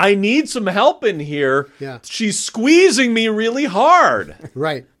 I need some help in here. Yeah. She's squeezing me really hard.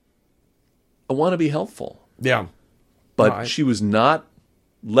 Right. I want to be helpful. Yeah. But No, she was not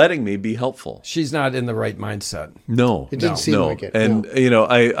letting me be helpful. She's not in the right mindset. No. It didn't seem like it. And, no.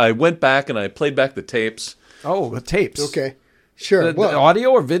 I went back and I played back the tapes. Oh, the tapes. Okay. Sure. The audio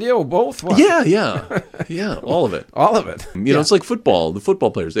or video, both? What? Yeah, all of it. All of it. It's like football. The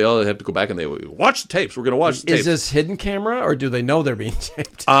football players, they all have to go back and they watch the tapes. We're going to watch the tapes. Is this hidden camera or do they know they're being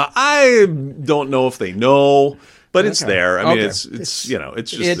taped? I don't know if they know, but it's Okay. there. I mean, Okay. it's just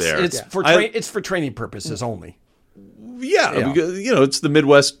there. It's for training purposes only. Yeah, because, it's the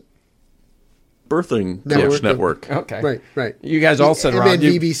Midwest Birthing Coach Network. Okay. Right. You guys all sit around.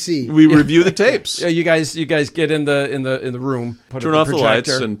 MNBBC. We review the tapes. Yeah, you guys get in the room, put Turn up off the lights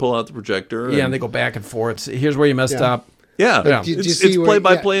projector. and pull out the projector. Yeah, and they go back and forth. So here's where you messed Yeah. up. Yeah, Yeah. Do you it's see where-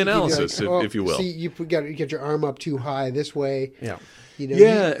 play-by-play you do analysis, like, if you will. See, you get your arm up too high this way. Yeah.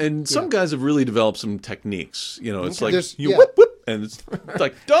 Yeah, and some guys have really developed some techniques. It's like There's- you yeah. whip, and it's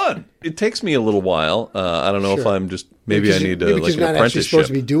like done. It takes me a little while. I don't know if I'm just maybe I need maybe like because an you're not actually supposed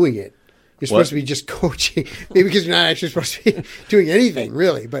to apprenticeship. be doing it. You're supposed to be just coaching. Maybe because you're not actually supposed to be doing anything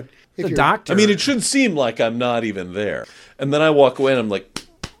really. But if The you're, doctor. I mean, it should seem like I'm not even there, and then I walk away and I'm like,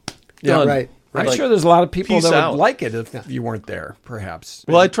 done. right. I'm Like, sure there's a lot of people peace that out. would like it if you weren't there, perhaps.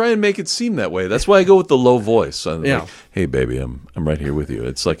 Well, I try and make it seem that way. That's why I go with the low voice. I'm Yeah. like, "Hey, baby, I'm right here with you."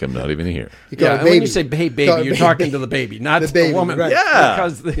 It's like I'm not even here. You call Yeah, it and when baby. you say "hey baby," Call it you're baby. talking to the baby, not The the, baby, woman. right. Yeah.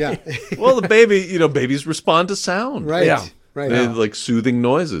 because Yeah. Well, the baby, babies respond to sound. Right. Yeah. Right. They like soothing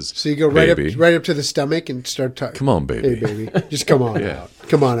noises. So you go Baby. right up to the stomach and start talking. Come on, baby. Hey, baby. Just come on Yeah. out.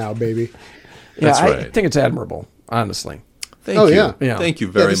 Come on out, baby. Yeah, That's I right. think it's admirable, honestly. Thank Oh, you. yeah. Yeah. Thank you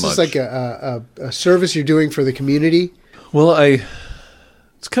very this much. is like a service you're doing for the community. Well,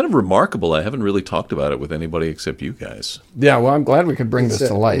 it's kind of remarkable. I haven't really talked about it with anybody except you guys. Yeah, well, I'm glad we could bring this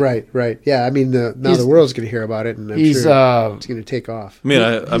to light. Right. Yeah, I mean, now He's- the world's going to hear about it, and I'm He's sure it's going to take off. I mean,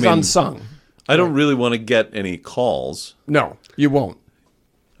 I he's mean, unsung. I don't really want to get any calls. No, you won't.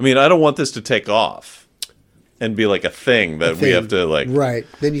 I mean, I don't want this to take off and be like a thing that we thing. have to like. Right.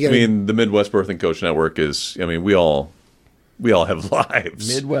 Then you I got mean, the Midwest Birthing Coach Network is. I mean, we all we all have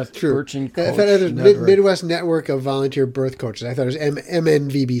lives. Midwest True. Birching I Coach thought it was Network. Midwest Network of Volunteer Birth Coaches. I thought it was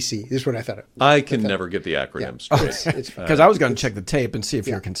MNVBC. This is what I thought. I can never get the acronyms straight. It's fine. Because I was going to check the tape and see if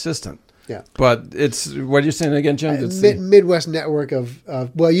you're consistent. Yeah. But it's, what are you saying again, Jim? It's the- Midwest Network of,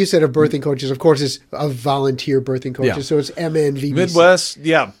 well, you said of birthing coaches. Of course, it's of volunteer birthing coaches. Yeah. So it's MNVBC. Midwest,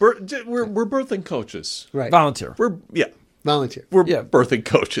 yeah. We're birthing coaches. Right. volunteer. We're Volunteer. We're Yeah. birthing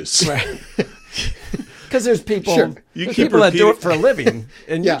coaches. Because there's people, Sure. You there's keep people that do it repeating- for a living.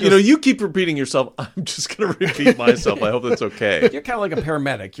 And Yeah. You know, you keep repeating yourself. I'm just going to repeat myself. I hope that's okay. you're kind of like a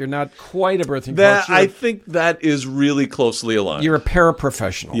paramedic. You're not quite a birthing That coach. I think that is really closely aligned. You're a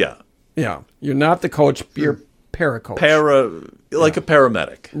paraprofessional. Yeah. Yeah. You're not the coach. You're para-coach. Like a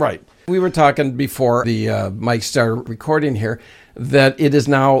paramedic. Right. We were talking before the mic started recording here that it is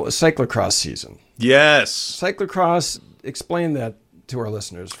now cyclocross season. Yes. Cyclocross, explain that to our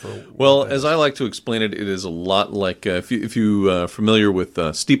listeners. Well, as I like to explain it, it is a lot like if you familiar with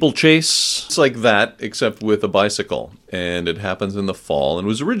steeplechase. It's like that, except with a bicycle, and it happens in the fall. And it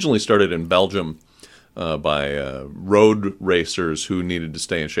was originally started in Belgium by road racers who needed to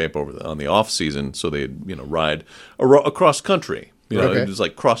stay in shape on the off season, so they'd ride across country. Okay. It was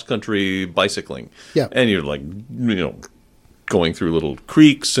like cross country bicycling. Yeah. And you're like going through little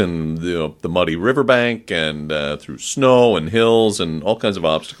creeks and the muddy riverbank and through snow and hills and all kinds of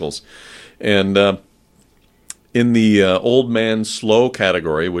obstacles. And in the old man slow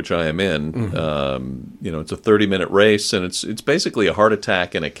category, which I am in, it's a 30-minute race, and it's basically a heart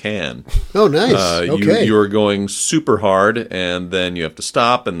attack in a can. Oh, nice. Okay. You're going super hard, and then you have to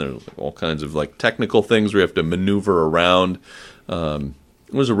stop, and there's all kinds of like technical things where you have to maneuver around. There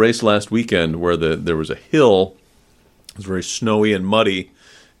was a race last weekend where there was a hill. It was very snowy and muddy,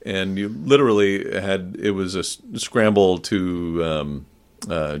 and you literally it was a scramble to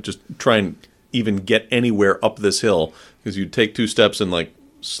just try and even get anywhere up this hill, because you'd take 2 steps and like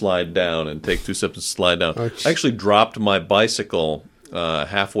slide down and take 2 steps and slide down. I actually dropped my bicycle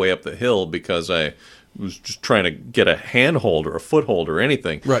halfway up the hill because I was just trying to get a handhold or a foothold or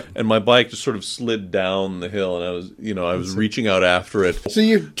anything. Right. And my bike just sort of slid down the hill, and I was reaching out after it. So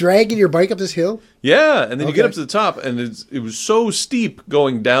you're dragging your bike up this hill? Yeah, and then you get Okay. up to the top, and it was so steep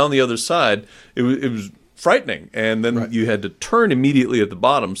going down the other side. It was frightening, and then you had to turn immediately at the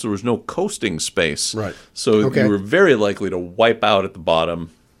bottom, so there was no coasting space. Right. So you were very likely to wipe out at the bottom.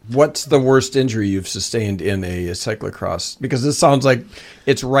 What's the worst injury you've sustained in a cyclocross? Because this sounds like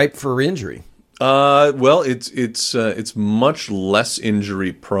it's ripe for injury. Well, it's much less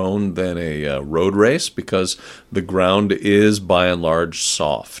injury prone than a road race, because the ground is by and large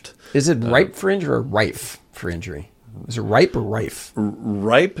soft. Is it ripe for injury or rife for injury? Is it ripe or rife?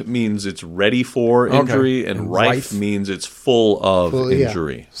 Ripe means it's ready for injury, and rife means it's full of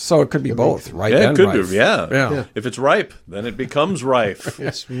injury. So it could be both, ripe Yeah, and it could rife. be. Yeah. Yeah. If it's ripe, then it becomes rife.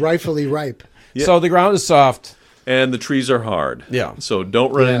 It's rightfully ripe. So the ground is soft. And the trees are hard. Yeah. So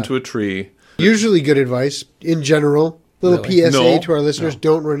don't run Yeah. into a tree. Usually good advice in general. Little Really? PSA No. to our listeners: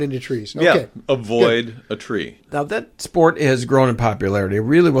 don't run into trees. Okay. Yeah. Avoid a tree. Now that sport has grown in popularity. It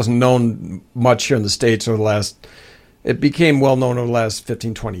really wasn't known much here in the States it became well known over the last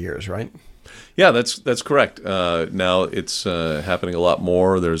 15, 20 years, right? Yeah, that's correct. Now it's happening a lot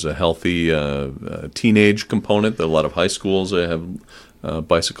more. There's a healthy teenage component. That a lot of high schools have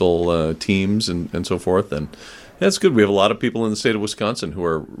bicycle teams and so forth. And that's good. We have a lot of people in the state of Wisconsin who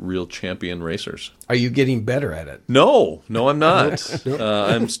are real champion racers. Are you getting better at it? No, I'm not.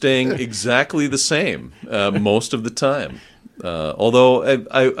 I'm staying exactly the same most of the time. Although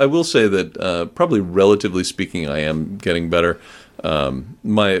I will say that probably relatively speaking, I am getting better.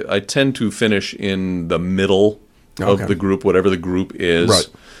 I tend to finish in the middle of the group, whatever the group is. Right.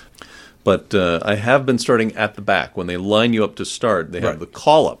 But I have been starting at the back. When they line you up to start, they have the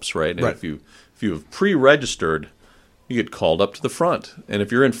call-ups, right? And Right. if you have pre-registered, you get called up to the front. And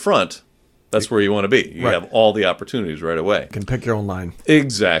if you're in front, that's where you want to be. You have all the opportunities right away. You can pick your own line.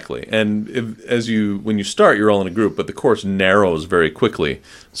 Exactly. And when you start, you're all in a group, but the course narrows very quickly.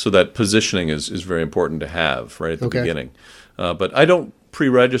 So that positioning is very important to have right at the beginning. But I don't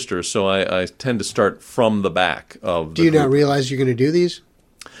pre-register, so I tend to start from the back of the Do you group. not realize you're going to do these?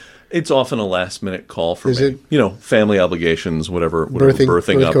 It's often a last-minute call for Is me. it? Family obligations, whatever Birth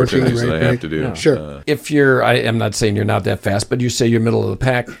birthing coaching, opportunities that I right. have to do. Yeah. Sure. If I'm not saying you're not that fast, but you say you're middle of the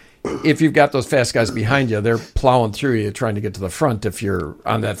pack. If you've got those fast guys behind you, they're plowing through you trying to get to the front if you're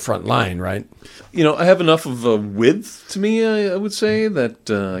on that front line, right? I have enough of a width to me, I would say, that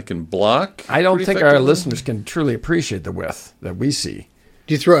I can block. I don't pretty think our effectively. listeners can truly appreciate the width that we see.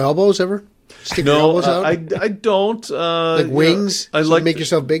 Do you throw elbows ever? Stick your elbows out? I don't. Like wings? I so like make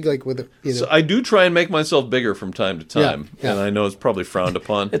yourself big, like with a, So I do try and make myself bigger from time to time, and I know it's probably frowned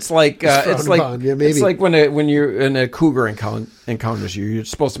upon. It's like it's like when you're in a cougar encounters you, you're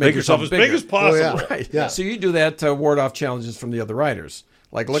supposed to make yourself as bigger. big as possible. Oh, yeah. Right. Yeah. So you do that to ward off challenges from the other riders.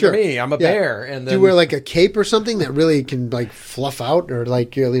 Like, look at me, I'm a bear. And then, do you wear like a cape or something that really can like fluff out or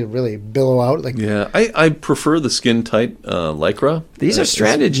like really billow out? Like, I prefer the skin tight lycra. These are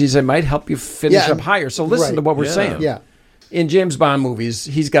strategies that might help you finish up higher. So listen to what we're saying. Yeah. In James Bond movies,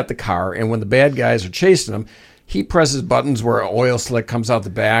 he's got the car, and when the bad guys are chasing him, he presses buttons where an oil slick comes out the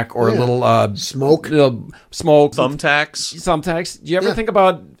back or a little smoke. Thumbtacks. Do you ever think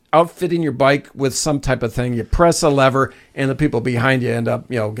about outfitting your bike with some type of thing? You press a lever, and the people behind you end up,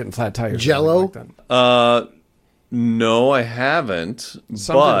 getting flat tires. Jello? Like No, I haven't.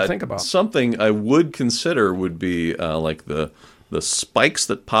 Something to think about. Something I would consider would be like the spikes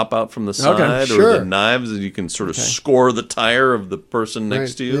that pop out from the side, or the knives that you can sort of score the tire of the person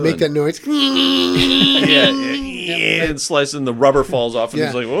next to you. They make that noise. And slice, and the rubber falls off, and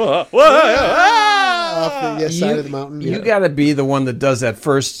he's like, whoa, off the side of the mountain. You got to be the one that does that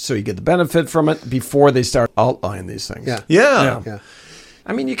first, so you get the benefit from it before they start outlining these things. Yeah.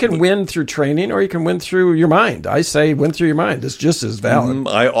 I mean, you can win through training, or you can win through your mind. I say win through your mind. It's just as valid.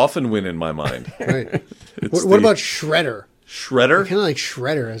 I often win in my mind. Right. What about Shredder? Shredder? Kind of like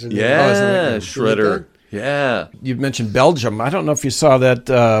Shredder as a name. Shredder. Yeah. You mentioned Belgium. I don't know if you saw that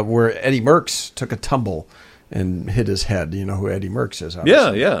where Eddie Merckx took a tumble and hit his head. You know who Eddie Merckx is,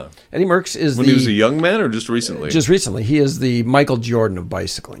 obviously. Yeah. Eddie Merckx is when he was a young man, or just recently? Just recently. He is the Michael Jordan of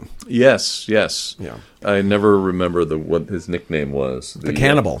bicycling. Yes. Yeah. I never remember what his nickname was. The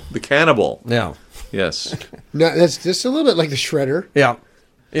Cannibal. The Cannibal. Yeah. Yes. No, that's just a little bit like the Shredder.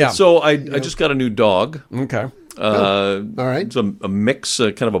 Yeah. So I just got a new dog. Okay. All right. It's a mix,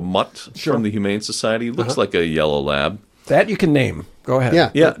 kind of a mutt from the Humane Society. Looks like a yellow lab. That you can name. Go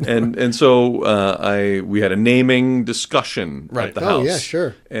ahead. Yeah. And so we had a naming discussion at the house. Oh, yeah,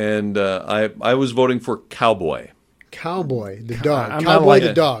 sure. And I was voting for Cowboy. Cowboy, the dog. I'm Cowboy,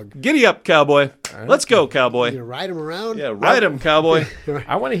 the dog. Giddy up, Cowboy. Let's go, Cowboy. You ride him around? Yeah, ride him, Cowboy.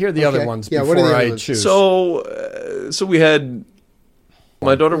 I want to hear the other ones Yeah, before what are the other I ones? choose. So we had...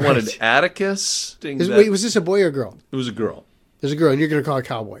 My daughter wanted Atticus. Wait, was this a boy or a girl? It was a girl. It was a girl, and you're going to call it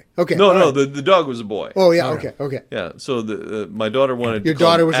Cowboy. Okay. No, the dog was a boy. Oh, yeah, okay. Yeah, so my daughter wanted Your to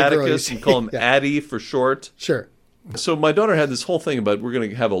call daughter him was a girl, Atticus you and call him say. Addie for short. Sure. So my daughter had this whole thing about we're going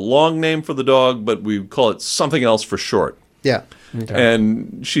to have a long name for the dog, but we call it something else for short. Yeah. Okay.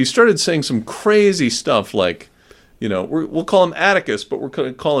 And she started saying some crazy stuff like, we'll call him Atticus, but we're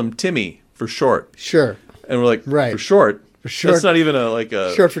going to call him Timmy for short. Sure. And we're like, Right. for short? For short. That's not even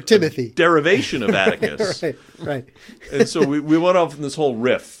a Short for Timothy. derivation of Atticus. Right. And so we went off in this whole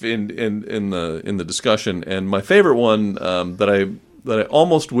riff in the discussion. And my favorite one that I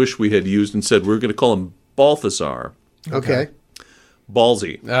almost wish we had used and said we're going to call him Balthazar. Okay.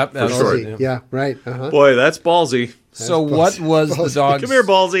 Ballsy for short. Yeah, right. Uh-huh. Boy, that's ballsy. So what was the dog's... Come here,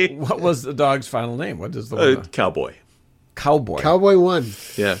 Ballsy. What was the dog's final name? What is the one? Cowboy. Cowboy. Cowboy won.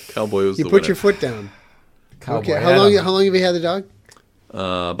 Yeah, Cowboy was You the put winner. your foot down. Cowboy. Okay. How long have you had the dog?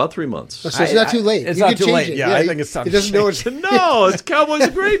 About 3 months. So it's not too late. It's You not can too change late. it. Yeah, I think it's time It to doesn't know change it's... No, it's Cowboy's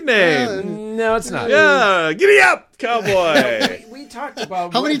a great name. No, it's not. Yeah, giddy up, Cowboy. We talked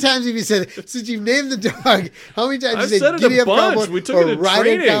about... How many times have you said, since you've named the dog, how many times I've have you said said, it giddy a up bunch. cowboy, We took or it in ride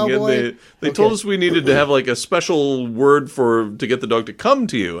training, cowboy? and they told us we needed to have like a special word to get the dog to come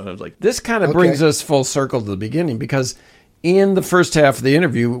to you. And I was like, This kind of brings us full circle to the beginning, because in the first half of the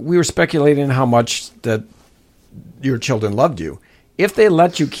interview, we were speculating how much that your children loved you. If they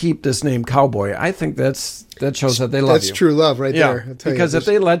let you keep this name Cowboy, I think that shows that they love you. That's true love right there. I'll tell because you. if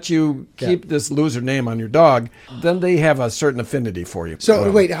they let you keep this loser name on your dog, then they have a certain affinity for you. So,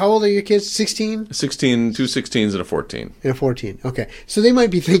 wait, how old are your kids? 16? 16, 2 16s and a 14. And a 14. Okay. So they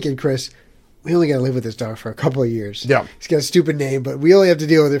might be thinking, Chris, we only got to live with this dog for a couple of years. Yeah. He's got a stupid name, but we only have to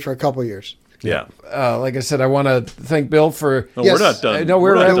deal with it for a couple of years. Yeah. Like I said, I want to thank Bill for... No, Yes. we're not done. No,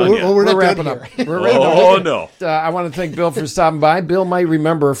 we're not wrapping done up. yet. We're not wrapping done up. here. We're wrapping up. Oh, no. I want to thank Bill for stopping by. Bill might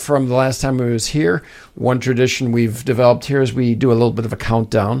remember from the last time we was here, one tradition we've developed here is we do a little bit of a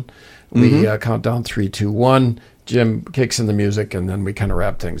countdown. We count down 3, 2, 1. Jim kicks in the music, and then we kind of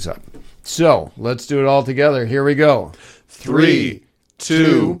wrap things up. So let's do it all together. Here we go. 3,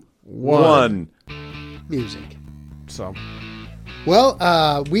 2, 1. Music. So...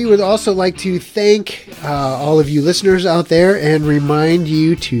 Well, we would also like to thank all of you listeners out there and remind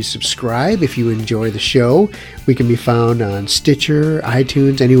you to subscribe if you enjoy the show. We can be found on Stitcher,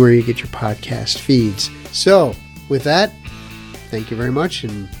 iTunes, anywhere you get your podcast feeds. So, with that, thank you very much,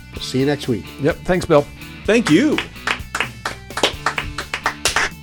 and we'll See you next week. Yep. Thanks, Bill. Thank you.